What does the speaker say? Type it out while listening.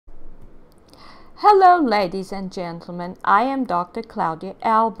Hello ladies and gentlemen, I am Dr. Claudia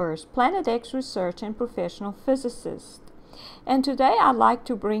Albers, Planet X research and professional physicist. And today I'd like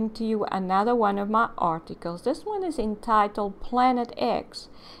to bring to you another one of my articles. This one is entitled Planet X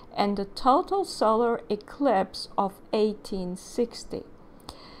and the Total Solar Eclipse of 1860.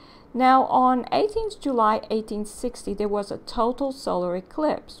 Now on 18th July 1860 there was a total solar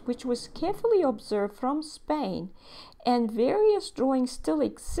eclipse which was carefully observed from Spain, and various drawings still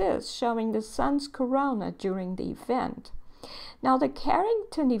exist showing the sun's corona during the event. Now the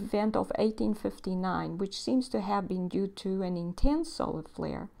Carrington event of 1859, which seems to have been due to an intense solar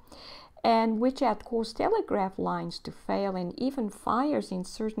flare, and which had caused telegraph lines to fail and even fires in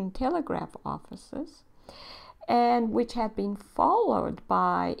certain telegraph offices, and which had been followed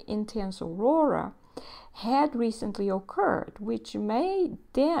by intense aurora, had recently occurred, which may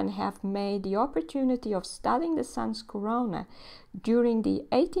then have made the opportunity of studying the sun's corona during the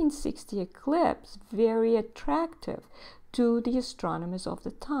 1860 eclipse very attractive to the astronomers of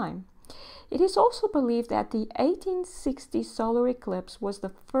the time. It is also believed that the 1860 solar eclipse was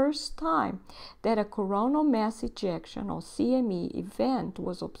the first time that a coronal mass ejection or CME event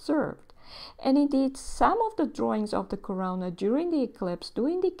was observed. And indeed, some of the drawings of the corona during the eclipse do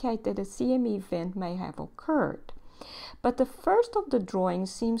indicate that a CME event may have occurred. But the first of the drawings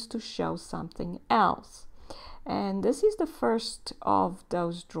seems to show something else. And this is the first of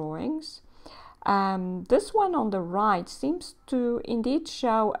those drawings. This one on the right seems to indeed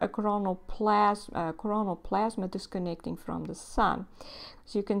show a coronal plasma disconnecting from the sun.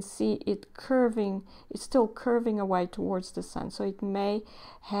 So you can see it curving, it's still curving away towards the sun. So it may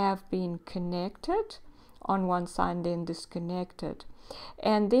have been connected on one side and then disconnected.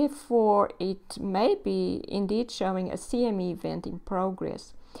 And therefore it may be indeed showing a CME event in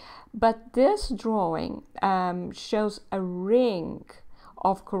progress. But this drawing shows a ring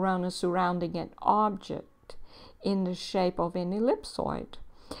of corona surrounding an object in the shape of an ellipsoid.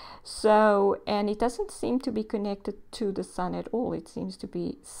 So, and it doesn't seem to be connected to the sun at all. It seems to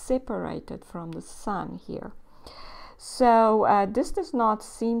be separated from the sun here. So this does not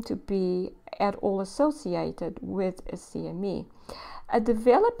seem to be at all associated with a CME. A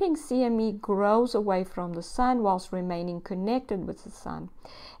developing CME grows away from the sun whilst remaining connected with the sun,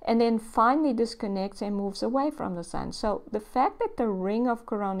 and then finally disconnects and moves away from the sun. So the fact that the ring of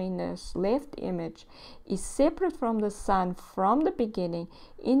corona in this left image is separate from the sun from the beginning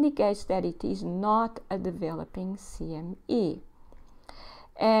indicates that it is not a developing CME.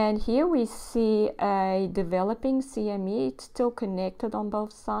 And here we see a developing CME. It's still connected on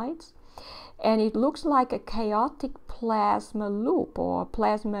both sides. And it looks like a chaotic plasma loop, or a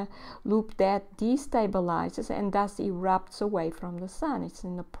plasma loop that destabilizes and thus erupts away from the sun. It's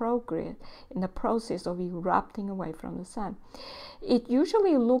in the process of erupting away from the sun. It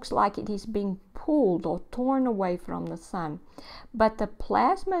usually looks like it is being pulled or torn away from the sun, but the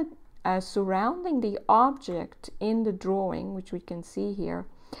plasma surrounding the object in the drawing, which we can see here,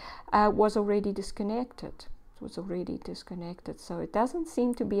 was already disconnected. So it doesn't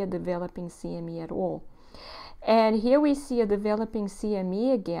seem to be a developing CME at all. And here we see a developing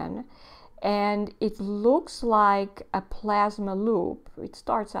CME again, and it looks like a plasma loop. It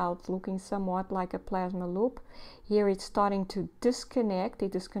starts out looking somewhat like a plasma loop. Here it's starting to disconnect.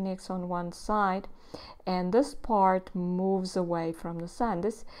 It disconnects on one side, and this part moves away from the sun.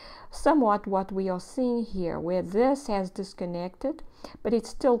 This is somewhat what we are seeing here, where this has disconnected, but it's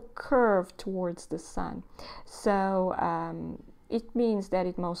still curved towards the sun. So it means that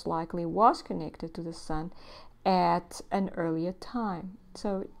it most likely was connected to the sun at an earlier time.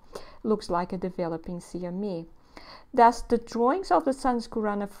 So it looks like a developing CME. Thus, the drawings of the sun's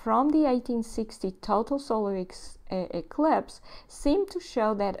corona from the 1860 total solar eclipse seem to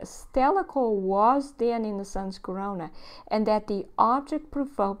show that a stellar core was then in the sun's corona, and that the object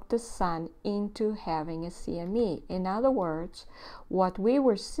provoked the sun into having a CME. In other words, what we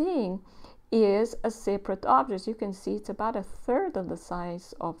were seeing is a separate object. You can see it's about a third of the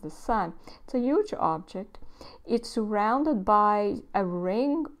size of the sun. It's a huge object. It's surrounded by a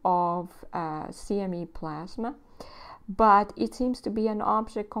ring of CME plasma, but it seems to be an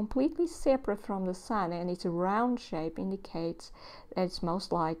object completely separate from the sun, and its round shape indicates that it's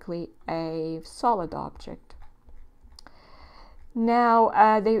most likely a solid object. Now,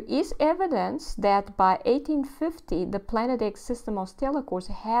 there is evidence that by 1850 the Planet X system of stellar cores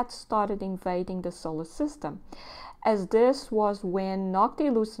had started invading the solar system, as this was when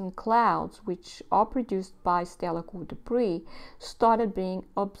noctilucent clouds, which are produced by stellar core debris, started being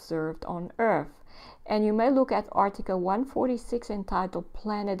observed on Earth. And you may look at article 146 entitled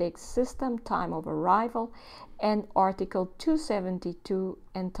Planet X System, Time of Arrival, and Article 272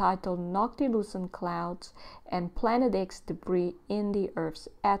 entitled Noctilucent Clouds and Planet X Debris in the Earth's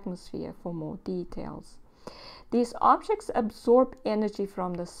Atmosphere for more details. These objects absorb energy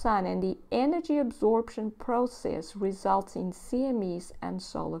from the sun, and the energy absorption process results in CMEs and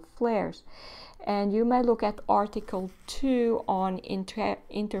solar flares. And you may look at Article 2 on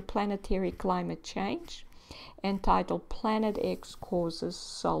interplanetary climate change, entitled Planet X Causes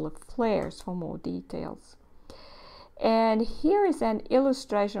Solar Flares for more details. And here is an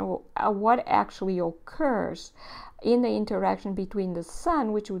illustration of what actually occurs in the interaction between the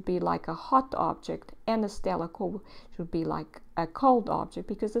sun, which would be like a hot object, and the stellar core, which would be like a cold object,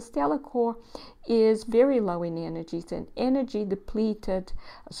 because the stellar core is very low in energy. It's an energy depleted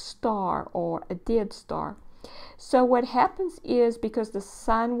star or a dead star. So what happens is, because the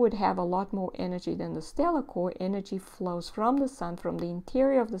sun would have a lot more energy than the stellar core, energy flows from the sun, from the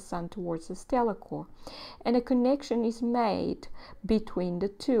interior of the sun towards the stellar core. And a connection is made between the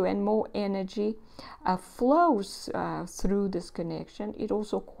two, and more energy flows through this connection. It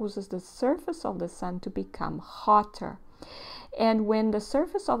also causes the surface of the sun to become hotter. And when the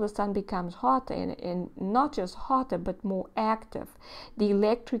surface of the sun becomes hotter, and not just hotter but more active, the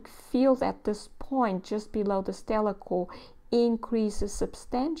electric field at this point just below the stellar core increases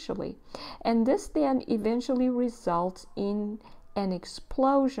substantially. And this then eventually results in an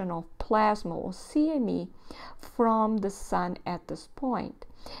explosion of plasma or CME from the sun at this point.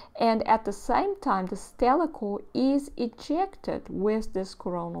 And at the same time, the stellar core is ejected with this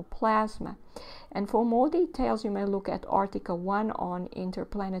coronal plasma. And for more details, you may look at Article 1 on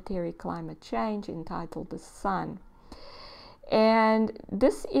interplanetary climate change, entitled The Sun. And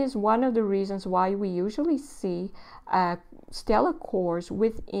this is one of the reasons why we usually see stellar cores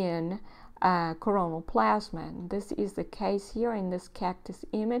within coronal plasma. And this is the case here in this cactus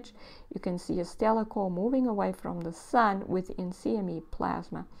image. You can see a stellar core moving away from the sun within CME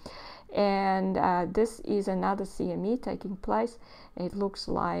plasma. And this is another CME taking place. It looks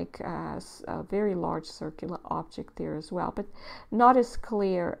like a very large circular object there as well, but not as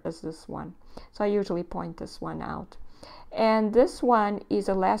clear as this one. So I usually point this one out. And this one is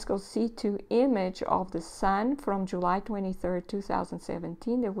a LASCO C2 image of the sun from July 23rd,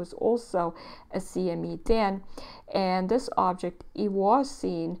 2017. There was also a CME then, and this object, it was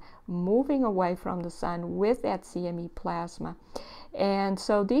seen moving away from the sun with that CME plasma. And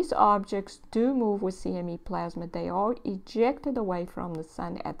so these objects do move with CME plasma. They are ejected away from the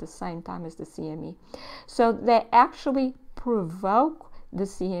sun at the same time as the CME. So they actually provoke the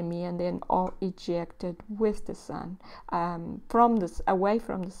CME and then are ejected with the sun, away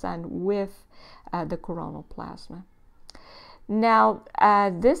from the sun with the coronal plasma. Now,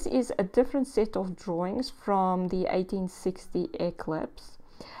 this is a different set of drawings from the 1860 eclipse,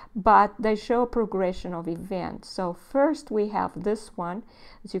 but they show a progression of events. So first we have this one.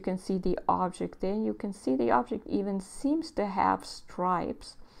 As you can see the object there, you can see the object even seems to have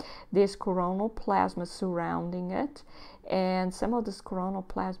stripes. There's coronal plasma surrounding it, and some of this coronal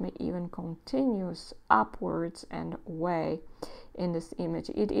plasma even continues upwards and away in this image.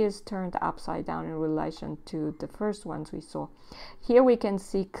 It is turned upside down in relation to the first ones we saw. Here we can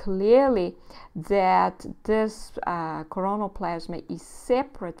see clearly that this coronal plasma is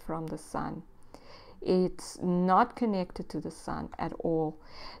separate from the sun. It's not connected to the sun at all.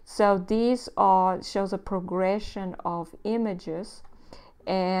 So these shows a progression of images,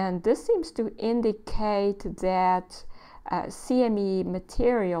 and this seems to indicate that CME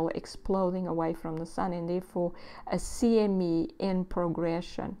material exploding away from the sun, and therefore a CME in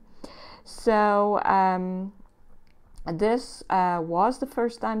progression. So this was the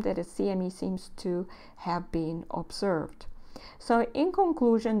first time that a CME seems to have been observed. So in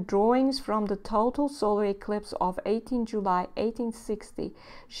conclusion, drawings from the total solar eclipse of 18 July 1860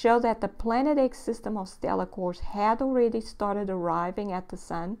 show that the Planet X system of stellar cores had already started arriving at the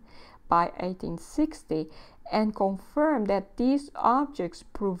sun by 1860, and confirm that these objects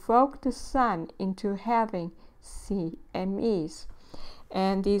provoked the sun into having CMEs.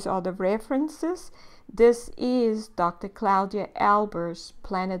 And these are the references. This is Dr. Claudia Albers,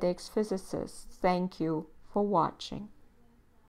 Planet X physicist. Thank you for watching.